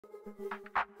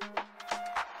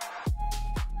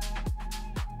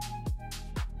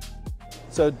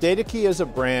So Datakey is a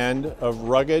brand of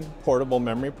rugged portable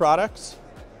memory products.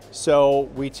 So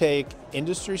we take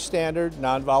industry standard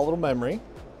non-volatile memory,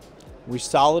 we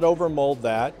solid over mold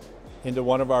that into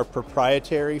one of our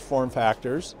proprietary form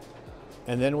factors,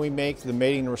 and then we make the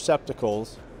mating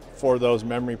receptacles for those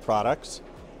memory products.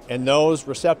 And those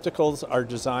receptacles are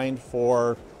designed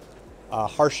for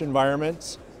harsh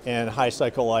environments and high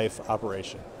cycle life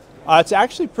operation. It's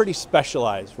actually pretty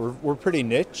specialized. We're pretty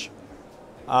niche.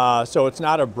 So it's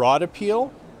not a broad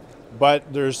appeal,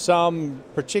 but there's some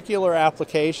particular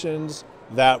applications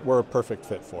that we're a perfect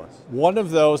fit for. One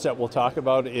of those that we'll talk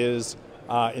about is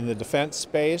in the defense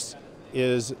space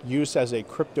is use as a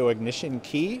crypto ignition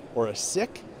key, or a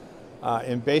SIC,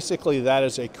 and basically that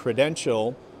is a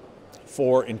credential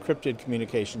for encrypted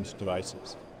communications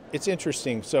devices. It's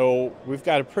interesting, so we've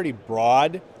got a pretty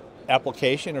broad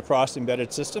application across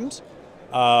embedded systems.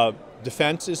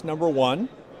 Defense is number one.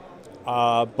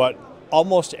 But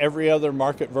almost every other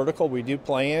market vertical we do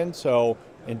play in, so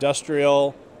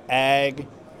industrial, ag,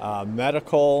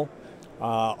 medical,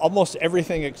 almost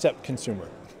everything except consumer.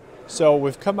 So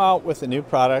we've come out with a new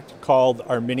product called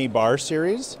our Mini-Bar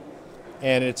series,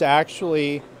 and it's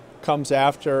actually comes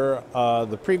after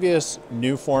the previous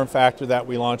new form factor that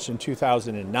we launched in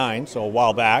 2009, so a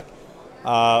while back,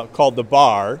 called the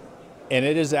Bar, and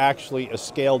it is actually a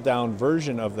scaled down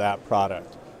version of that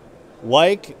product.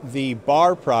 Like the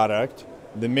Bar product,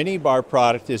 the Mini-Bar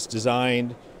product is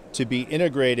designed to be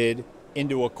integrated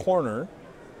into a corner,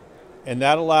 and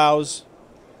that allows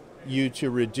you to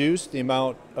reduce the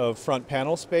amount of front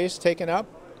panel space taken up,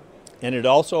 and it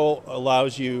also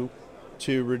allows you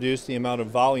to reduce the amount of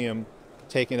volume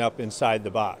taken up inside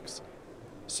the box.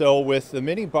 So with the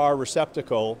Mini-Bar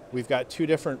receptacle, we've got two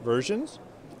different versions.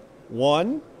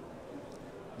 One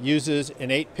uses an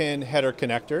 8-pin header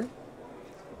connector,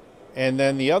 and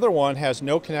then the other one has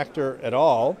no connector at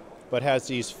all, but has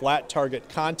these flat target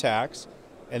contacts.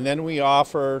 And then we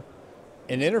offer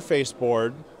an interface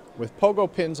board with pogo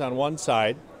pins on one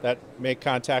side that make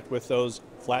contact with those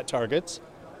flat targets.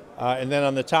 And then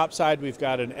on the top side, we've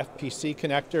got an FPC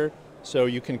connector, so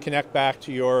you can connect back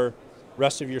to your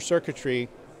rest of your circuitry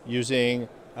using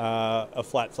a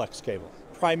flat flex cable.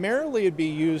 Primarily, it'd be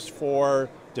used for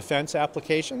defense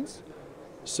applications.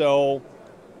 So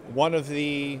one of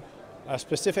the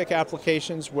specific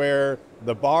applications where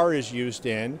the Bar is used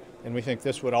in, and we think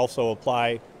this would also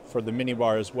apply for the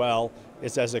Mini-Bar as well,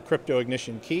 is as a crypto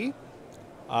ignition key.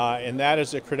 And that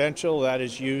is a credential that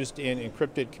is used in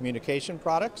encrypted communication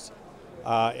products.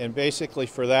 And basically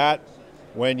for that,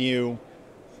 when you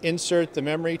insert the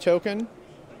memory token,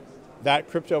 that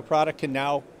crypto product can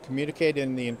now communicate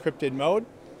in the encrypted mode.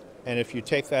 And if you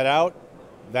take that out,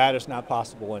 that is not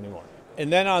possible anymore.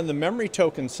 And then on the memory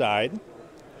token side,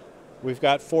 we've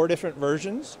got 4 different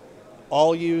versions,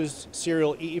 all use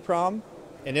serial EEPROM,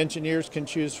 and engineers can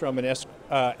choose from an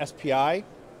SPI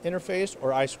interface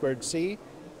or I2C,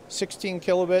 16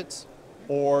 kilobits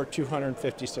or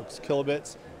 256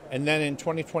 kilobits. And then in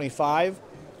 2025,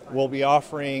 we'll be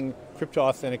offering crypto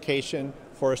authentication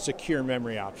for a secure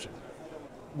memory option.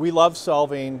 We love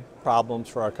solving problems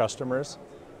for our customers,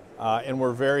 and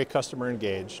we're very customer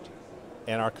engaged.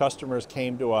 And our customers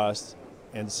came to us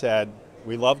and said,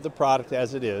 we love the product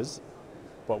as it is,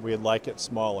 but we'd like it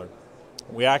smaller.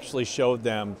 We actually showed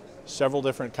them several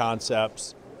different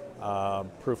concepts,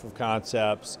 proof of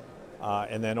concepts,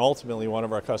 and then ultimately one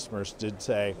of our customers did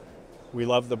say, we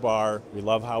love the Bar, we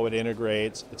love how it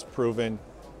integrates, it's proven,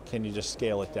 can you just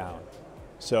scale it down?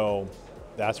 So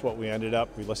that's what we ended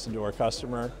up. We listened to our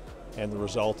customer, and the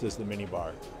result is the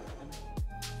Mini-Bar.